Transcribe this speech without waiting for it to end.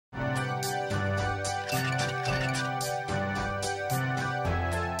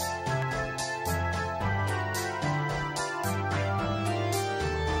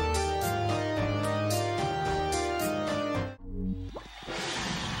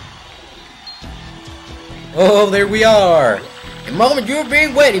Oh, there we are. The moment you've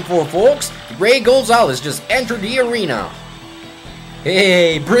been waiting for, folks. Ray Gonzalez just entered the arena.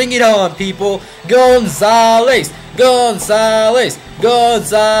 Hey, bring it on, people. Gonzalez, Gonzalez,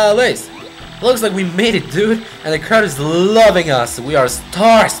 Gonzalez. Looks like we made it, dude. And the crowd is loving us. We are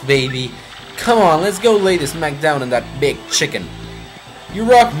stars, baby. Come on, let's go lay this smack down on that big chicken. You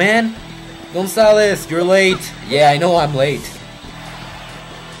rock, man. Gonzalez, you're late. Yeah, I know I'm late.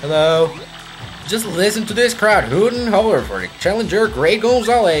 Hello. Just listen to this crowd hoot and holler for the challenger, Great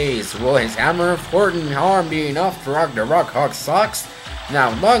Gonzalez. Will his hammer of Horton harm be enough to rock the RAWKING socks? Now,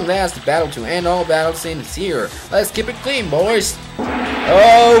 long last, the battle to end all battle scenes is here. Let's keep it clean, boys.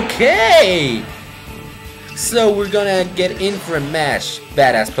 Okay. So we're gonna get in for a match,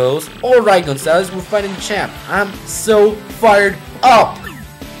 badass pose. Alright, Gonzalez, we're fighting the champ. I'm so fired up.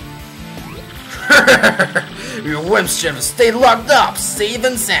 Your wimps should have stayed locked up, safe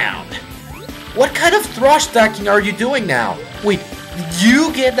and sound. What kind of thrush stacking are you doing now? Wait, did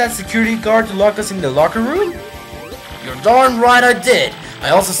you get that security guard to lock us in the locker room? You're darn right I did.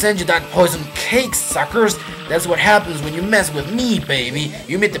 I also sent you that poison cake, suckers. That's what happens when you mess with me, baby.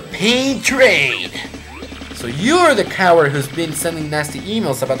 You made the pain trade. So you're the coward who's been sending nasty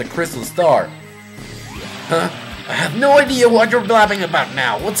emails about the crystal star. Huh? I have no idea what you're blabbing about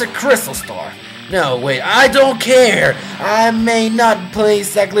now. What's a crystal star? No, wait, I don't care. I may not play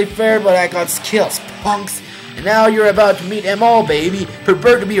exactly fair, but I got skills, punks. And now you're about to meet them all, baby.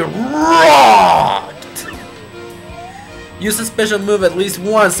 Prepare to be rocked. Use a special move at least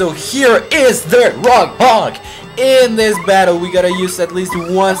once, so here is the RAWKING. In this battle, we gotta use at least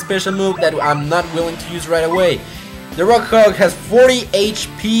one special move that I'm not willing to use right away. The RAWKING has 40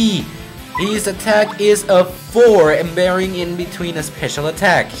 HP. His attack is a 4 and bearing in between a special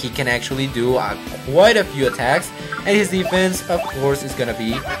attack. He can actually do quite a few attacks, and his defense, of course, is gonna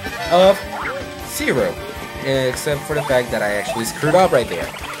be of 0. Except for the fact that I actually screwed up right there.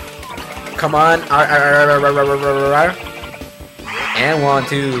 Come on. And 1,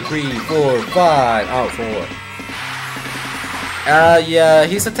 2, 3, 4, 5. Oh, 4. Yeah,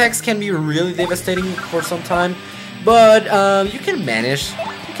 his attacks can be really devastating for some time, but you can manage.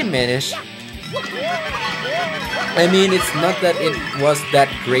 You can manage. I mean, it's not that it was that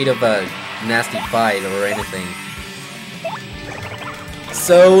great of a nasty fight or anything.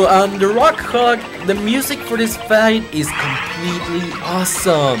 So, the RAWKING, the music for this fight is completely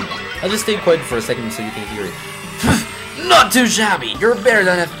awesome. I'll just stay quiet for a second so you can hear it. Not too shabby. You're better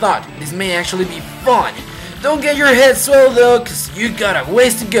than I thought. This may actually be fun. Don't get your head swelled though, cause you got a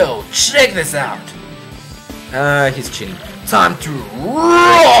ways to go. Check this out. He's cheating. Time to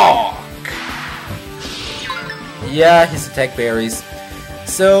rock! Yeah, his attack varies.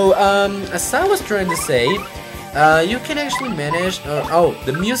 So, as I was trying to say, you can actually manage. Oh,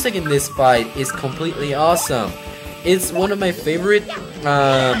 the music in this fight is completely awesome. It's one of my favorite,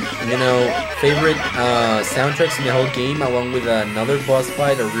 soundtracks in the whole game, along with another boss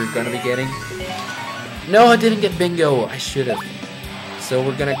fight that we're gonna be getting. No, I didn't get bingo. I should have. So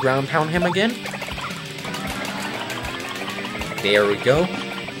we're gonna ground pound him again. There we go. 1,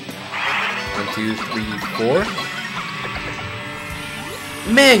 2, 3, 4.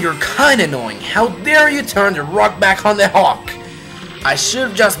 Man, you're kinda annoying. How dare you turn the rock back on the hawk? I should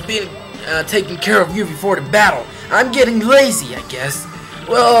have just been taking care of you before the battle. I'm getting lazy, I guess.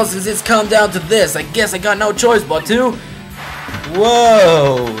 Well, since it's come down to this, I guess I got no choice but to.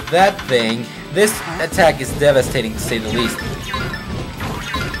 Whoa, that thing. This attack is devastating to say the least.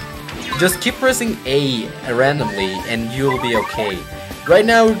 Just keep pressing A randomly and you'll be okay. Right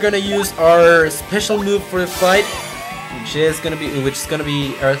now we're gonna use our special move for the fight, which is gonna be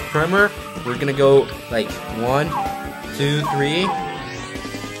Earth Primer. We're gonna go like 1, 2, 3,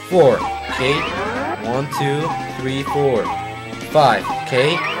 4. Okay, 1, 2, 3, 4, 5.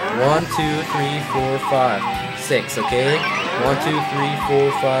 Okay, 1, 2, 3, 4, 5, 6. Okay, 1, 2, 3,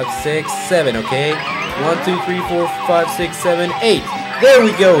 4, 5, 6, 7. Okay, 1, 2, 3, 4, 5, 6, 7, 8. There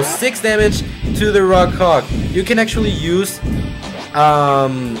we go. 6 damage to the RAWKING. You can actually use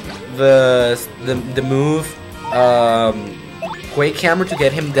the move Quake Hammer to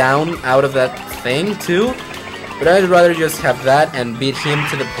get him down out of that thing too, but I'd rather just have that and beat him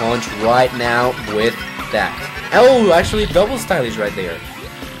to the punch right now with that. Oh, actually double stylish right there.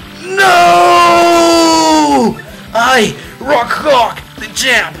 No! RAWKING, the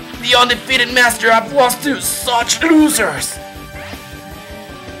champ, the undefeated master, I've lost to such losers.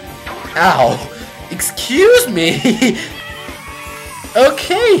 Ow, excuse me.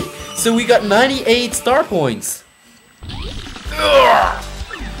 Okay, so we got 98 star points. Ugh.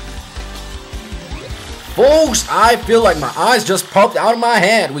 Folks, I feel like my eyes just popped out of my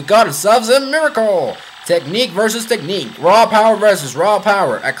head. We got ourselves a miracle. Technique versus technique. Raw power versus raw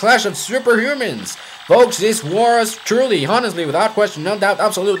power. A clash of superhumans. Folks, this was truly, honestly, without question, no doubt,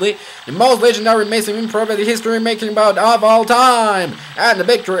 absolutely, the most legendary amazing improv history-making bout of all time. And the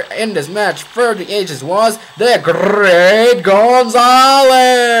victor in this match for the ages was the Great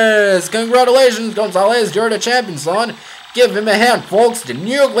Gonzalez. Congratulations, Gonzalez, you're the champion, son. Give him a hand, folks. The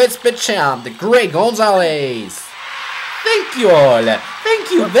new Glitz Pit champ, the Great Gonzalez. Thank you all.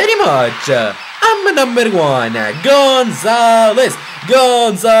 Thank you very much. I'm the number one. Gonzalez.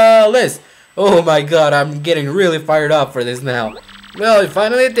 Gonzalez. Oh my god, I'm getting really fired up for this now. Well, you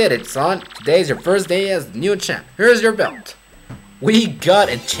finally did it, son. Today's your first day as the new champ. Here's your belt. We got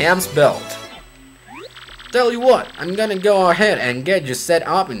a champ's belt. Tell you what, I'm gonna go ahead and get you set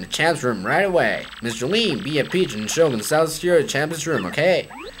up in the champ's room right away. Miss Jolene, be a peach and show Gonzalez here at the champ's room, okay?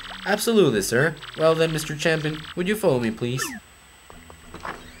 Absolutely, sir. Well then, Mr. Champion, would you follow me, please?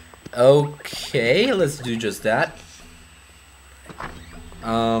 Okay, let's do just that.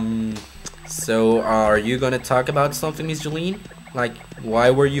 So are you gonna talk about something, Miss Jolene? Like,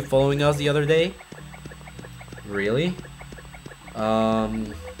 why were you following us the other day? Really?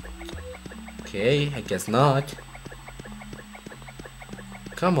 Okay, I guess not.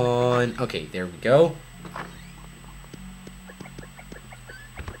 Come on. Okay, there we go.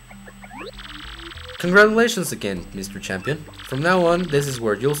 Congratulations again, Mr. Champion. From now on, this is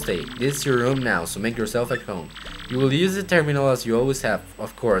where you'll stay. This is your room now, so make yourself at home. You will use the terminal as you always have,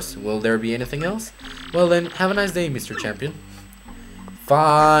 of course. Will there be anything else? Well then, have a nice day, Mr. Champion.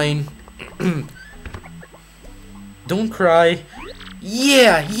 Fine. Don't cry.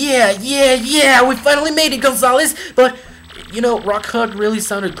 Yeah, we finally made it, Gonzalez! But, you know, Rockhug really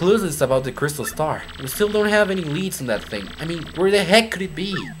sounded clueless about the Crystal Star. We still don't have any leads on that thing. I mean, where the heck could it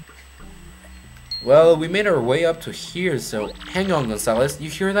be? Well, we made our way up to here, so hang on, Gonzalez. You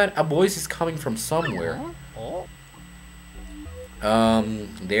hear that? A voice is coming from somewhere.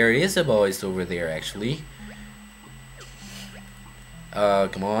 There is a voice over there, actually.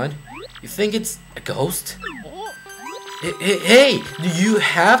 Come on. You think it's a ghost? Hey, do you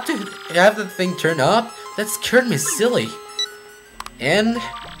have to have the thing turn up? That scared me silly. And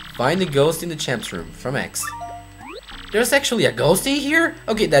find the ghost in the champ's room from X. There's actually a ghost in here?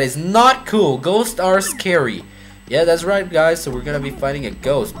 Okay, that is not cool. Ghosts are scary. Yeah, that's right, guys. So we're gonna be fighting a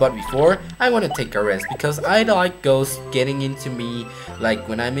ghost. But before, I want to take a rest because I like ghosts getting into me, like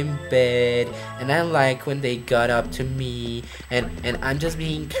when I'm in bed, and I like when they got up to me, and I'm just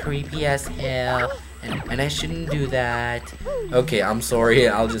being creepy as hell, and I shouldn't do that. Okay, I'm sorry.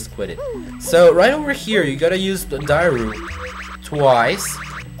 I'll just quit it. So right over here, you gotta use the Dairu twice,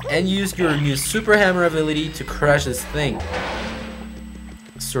 and use your new Super Hammer ability to crush this thing.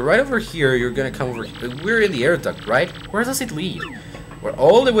 So right over here, you're gonna come over here. We're in the air duct, right? Where does it lead? We're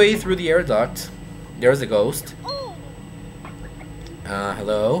all the way through the air duct. There's a ghost.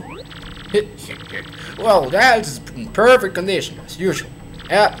 Hello? Well, that's in perfect condition, as usual.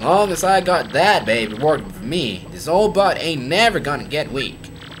 Yeah, as long as I got that baby working for me, this old butt ain't never gonna get weak.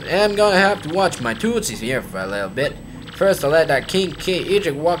 But I'm gonna have to watch my tootsies here for a little bit. First I let that King K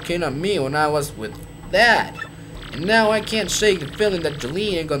Egypt walk in on me when I was with that. And now I can't shake the feeling that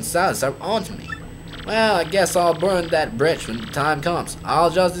Jolene and Gonzalez are onto me. Well, I guess I'll burn that bridge when the time comes.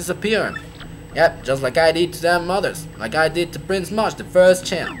 I'll just disappear. Yep, just like I did to them others. Like I did to Prince Mush, the first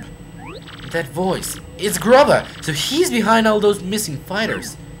champ. That voice. It's Grubba! So he's behind all those missing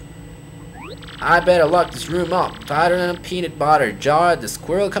fighters. I better lock this room up, tighter than a peanut butter jar at the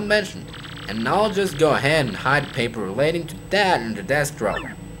Squirrel Convention. And I'll just go ahead and hide the paper relating to that in the desk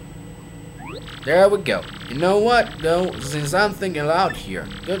drawer. There we go. You know what, though, since I'm thinking aloud here,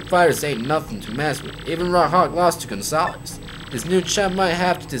 good fighters ain't nothing to mess with. Even Rockhug lost to Gonzalez. This new champ might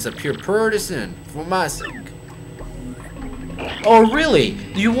have to disappear pretty soon, for my sake. Oh really?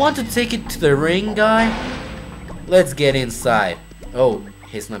 Do you want to take it to the ring, guy? Let's get inside. Oh,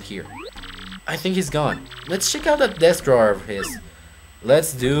 he's not here. I think he's gone. Let's check out that desk drawer of his.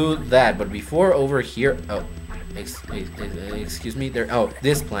 Let's do that, but before over here... Oh. Excuse me, there. Oh,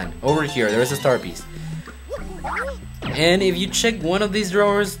 this plan over here. There is a star piece, and if you check one of these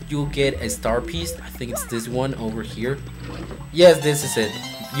drawers, you'll get a star piece. I think it's this one over here. Yes, this is it.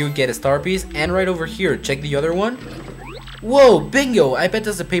 You get a star piece, and right over here, check the other one. Whoa, bingo! I bet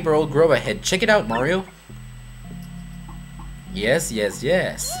that's a paper old Grubba head. Check it out, Mario. Yes.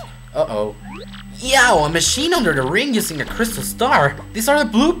 Uh-oh. Yow, a machine under the ring using a crystal star. These are the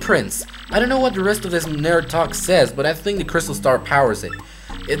blueprints. I don't know what the rest of this nerd talk says, but I think the crystal star powers it.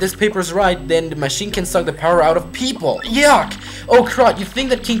 If this paper's right, then the machine can suck the power out of people. Yuck! Oh crud, you think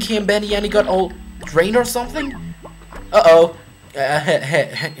that King K and Bandiani got all drained or something? Uh-oh.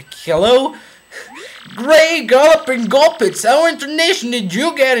 Hello? Great galloping gulpits! How intonation did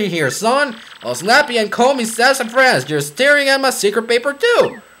you get in here, son? All snappy and call me sassafras. You're staring at my secret paper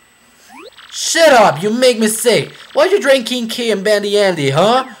too. Shut up! You make me sick. Why you drinking K and Bandy Andy,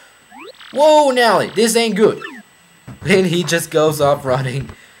 huh? Whoa, Nelly, this ain't good. And he just goes off running.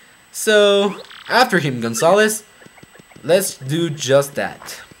 So, after him, Gonzalez. Let's do just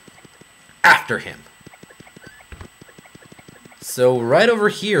that. After him. So, right over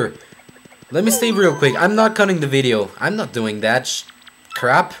here. Let me save real quick. I'm not cutting the video. I'm not doing that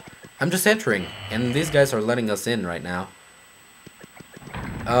crap. I'm just entering. And these guys are letting us in right now.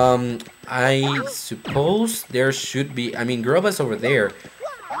 I suppose there should be... I mean, Grubba's over there.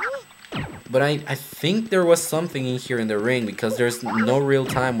 But I think there was something in here in the ring, because there's no real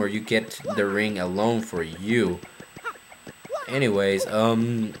time where you get the ring alone for you. Anyways,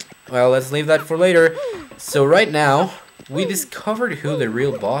 well, let's leave that for later. So right now, we discovered who the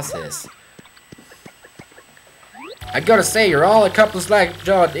real boss is. I gotta say, you're all a couple of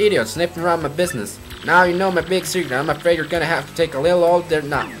slack-jawed idiots sniffing around my business. Now you know my big secret. I'm afraid you're gonna have to take a little older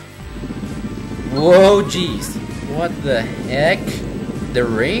now. Whoa, jeez. What the heck? The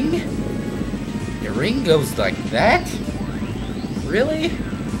ring? The ring goes like that? Really?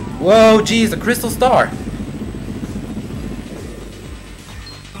 Whoa, jeez, the crystal star.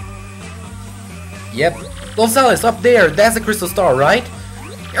 Yep. Gonzalez, up there. That's the crystal star, right?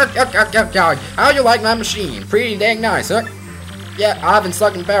 How you like my machine? Pretty dang nice, huh? Yeah, I've been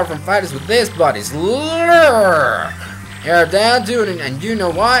sucking power from fighters with this, buddies. You're down, dude, and you know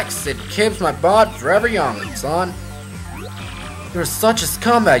why? 'Cause it keeps my bod forever young, son. You're such a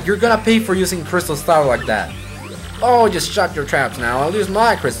scumbag. You're gonna pay for using crystal star like that. Oh, just shut your traps now. I'll use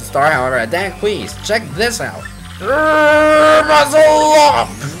my crystal star, however, dang please. Check this out. Muzzle up!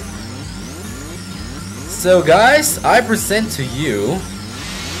 So, guys, I present to you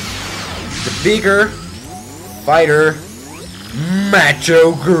the bigger fighter,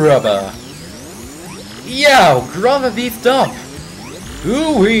 Macho Grubba. Yo, Grubba beefed up.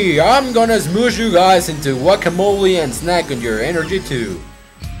 Ooh-wee, I'm gonna smoosh you guys into guacamole and snack on your energy too.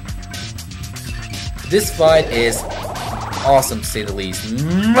 This fight is awesome to say the least.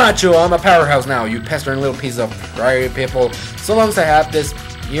 Macho, I'm a powerhouse now, you pestering little piece of prairie people. So long as I have this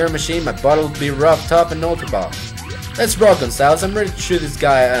here machine, my body will be rough, tough, and ultra buff. Let's rock, Gonzalez. I'm ready to shoot this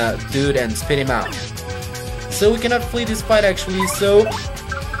guy, dude, and spit him out. So we cannot flee this fight actually, so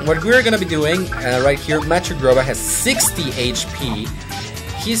what we're gonna be doing right here, Macho Grubba has 60 HP.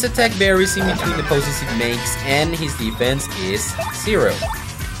 His attack varies in between the poses he makes, and his defense is 0.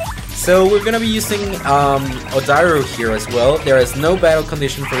 So we're gonna be using Odairo here as well. There is no battle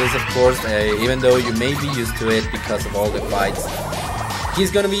condition for this, of course, even though you may be used to it because of all the fights.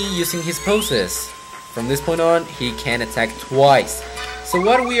 He's gonna be using his poses. From this point on, he can attack twice. So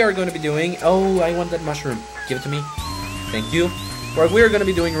what we are going to be doing... Oh, I want that mushroom. Give it to me. Thank you. What we're going to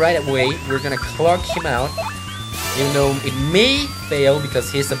be doing right away, we're going to clock him out. Even though it may fail because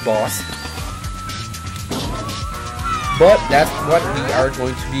he's a boss. But that's what we are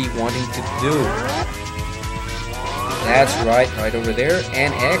going to be wanting to do. That's right, right over there.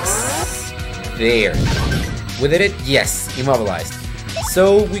 And X. There. We did it? Yes, immobilized.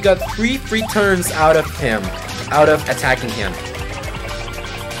 So we got 3 free turns out of him, out of attacking him.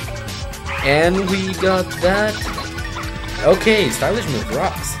 And we got that. Okay, stylish move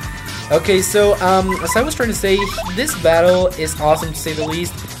rocks. Okay, so as I was trying to say, this battle is awesome to say the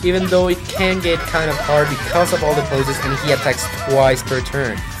least, even though it can get kind of hard because of all the poses and he attacks twice per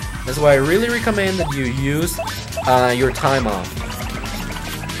turn. That's why I really recommend that you use your time off.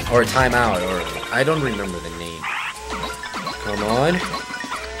 Or time out, or I don't remember the name. Come on.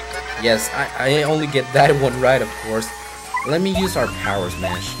 Yes, I only get that one right, of course. Let me use our power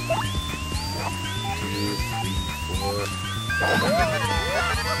smash. 2, 3, 4.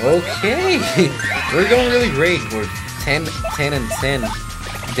 Okay, we're going really great. We're 10, 10, and 10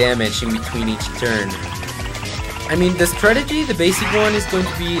 damage in between each turn. I mean, the strategy, the basic one, is going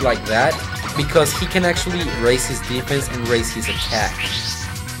to be like that because he can actually raise his defense and raise his attack.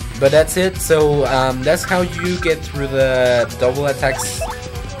 But that's it. So that's how you get through the double attacks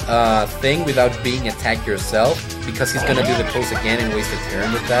thing without being attacked yourself, because he's gonna do the pose again and waste a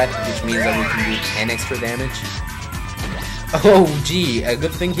turn with that, which means that we can do 10 extra damage. Oh gee, a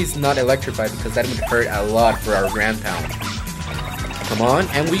good thing he's not electrified, because that would hurt a lot for our ground pound. Come on,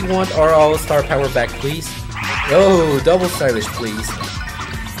 and we want our all-star power back, please. Oh, double stylish, please.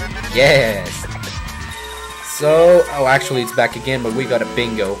 Yes. So, oh, actually it's back again, but we got a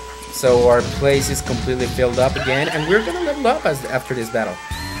bingo. So our place is completely filled up again, and we're gonna level up after this battle.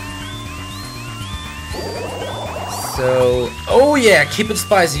 So, oh yeah, keep it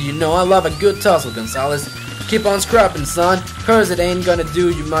spicy. You know I love a good tussle, Gonzalez. Keep on scrapping, son. Cause it ain't gonna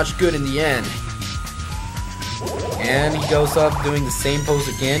do you much good in the end. And he goes up doing the same pose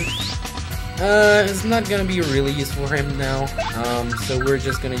again. It's not gonna be really useful for him now. So we're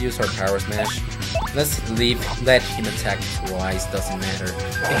just gonna use our power smash. Let's let him attack twice, doesn't matter.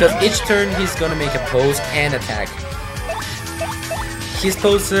 Because each turn he's gonna make a pose and attack. His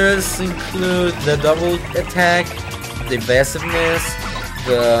poses include the double attack, the evasiveness,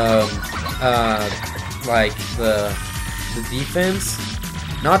 the defense.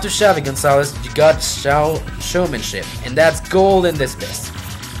 Not too shabby, Gonzalez. You got showmanship, and that's gold in this fist.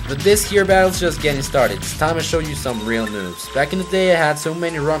 But this here battle's just getting started. It's time to show you some real moves. Back in the day, I had so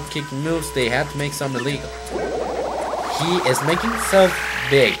many rump kicking moves, they had to make some illegal. He is making himself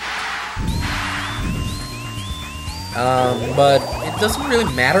big. But it doesn't really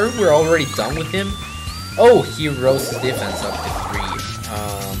matter. We're already done with him. Oh, he rose his defense up to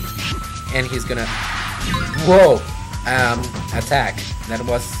 3. And he's gonna, whoa, attack. That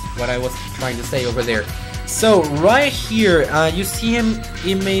was what I was trying to say over there. So right here, you see him,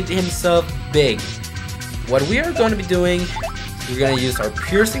 he made himself big. What we are going to be doing, we're going to use our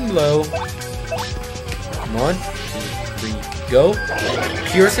piercing blow. Come on, 2, 3, go.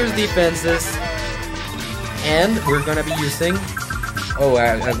 Pierce his defenses. And we're going to be using,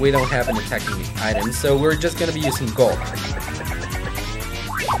 we don't have an attacking item, so we're just going to be using gold.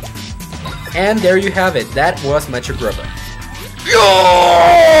 And there you have it, that was Metro Grubba.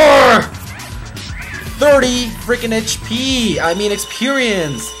 30 freaking HP, I mean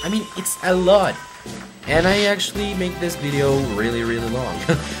experience, I mean it's a lot. And I actually make this video really long.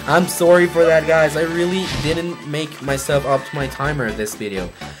 I'm sorry for that, guys, I really didn't make myself up to my timer this video.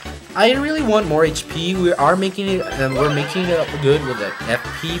 I really want more HP, we are making it, and we're making it up good with the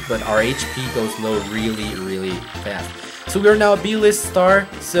FP, but our HP goes low really fast. So we are now a B-list star,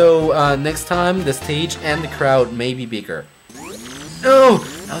 so next time the stage and the crowd may be bigger. No!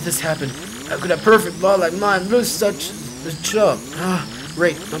 How this happened? How could a perfect ball like mine lose such a jump?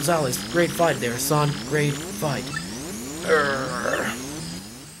 Great, Gonzalez. Great fight there, son. Great fight.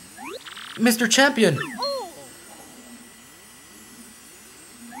 Mr. Champion!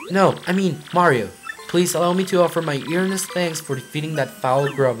 No, I mean, Mario. Please allow me to offer my earnest thanks for defeating that foul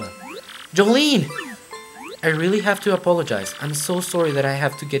Grubba. Jolene! I really have to apologize. I'm so sorry that I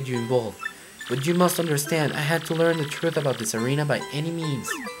have to get you involved. But you must understand, I had to learn the truth about this arena by any means.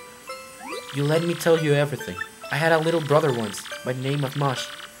 You let me tell you everything. I had a little brother once, by the name of Mosh.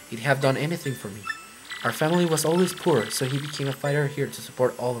 He'd have done anything for me. Our family was always poor, so he became a fighter here to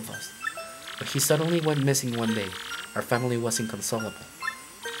support all of us. But he suddenly went missing one day. Our family was inconsolable.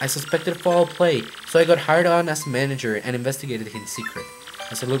 I suspected foul play, so I got hired on as manager and investigated in secret.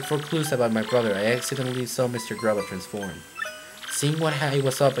 As I looked for clues about my brother, I accidentally saw Mr. Grubba transform. Seeing what I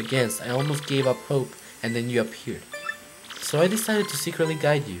was up against, I almost gave up hope, and then you appeared. So I decided to secretly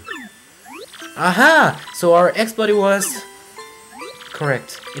guide you. Aha! So our ex-buddy was...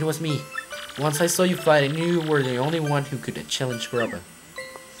 Correct, it was me. Once I saw you fight, I knew you were the only one who could challenge Grubba.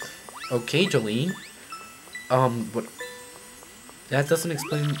 Okay, Jolene. But... That doesn't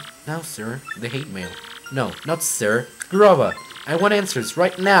explain... Now, sir, the hate mail. No, not sir. Grubba, I want answers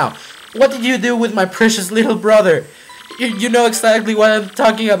right now. What did you do with my precious little brother? You know exactly what I'm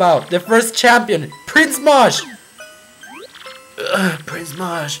talking about. The first champion, Prince Mosh. Prince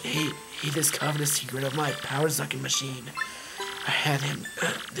Mosh, he discovered the secret of my power sucking machine. I had him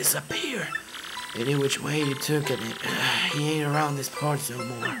disappear. Any which way he took it, he ain't around this parts no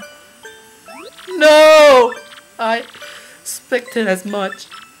more. No! I expected as much.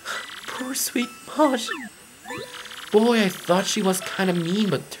 Poor sweet Mosh. Boy, I thought she was kinda mean,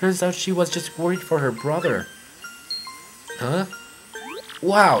 but turns out she was just worried for her brother. Huh?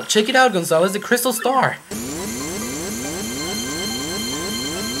 Wow, check it out, Gonzalez, the crystal star.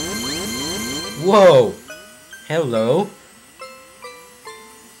 Whoa. Hello.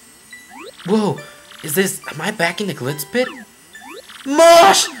 Whoa, am I back in the glitz pit?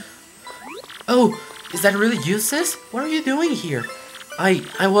 Mosh! Oh, is that really you, sis? What are you doing here? I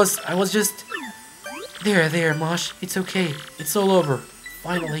was just... There, Mosh, it's okay. It's all over.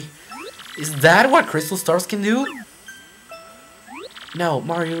 Finally. Is that what crystal stars can do? No,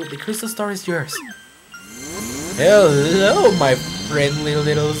 Mario, the crystal star is yours. Hello, my friendly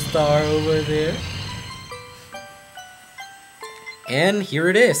little star over there. And here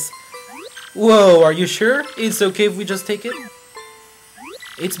it is. Whoa, are you sure? It's okay if we just take it?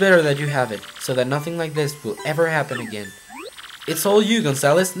 It's better that you have it, so that nothing like this will ever happen again. It's all you,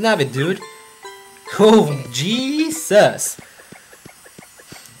 Gonzalez. Nab it, dude. Oh, Jesus.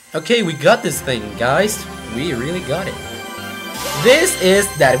 Okay, we got this thing, guys. We really got it. This is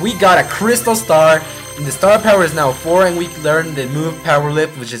that we got a crystal star, and the star power is now 4, and we learned the move Power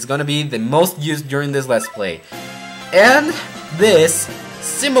Lift, which is gonna be the most used during this Let's Play. And this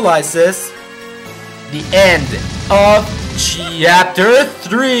symbolizes the end of Chapter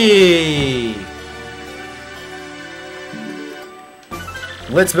 3!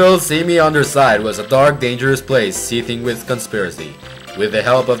 Litzville's seamy underside was a dark, dangerous place, seething with conspiracy. With the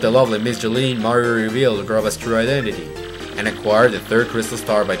help of the lovely Miss Jolene, Mario revealed Grubba's true identity, and acquired the 3rd Crystal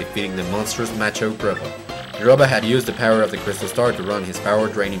Star by defeating the monstrous macho Grubba. Grubba had used the power of the Crystal Star to run his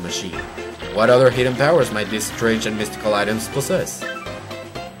power-draining machine. What other hidden powers might these strange and mystical items possess?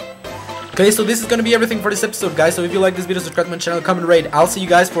 Okay, so this is gonna be everything for this episode, guys. So if you like this video, subscribe to my channel, comment, rate. I'll see you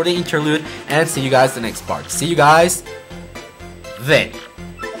guys for the interlude, and see you guys the next part. See you guys then.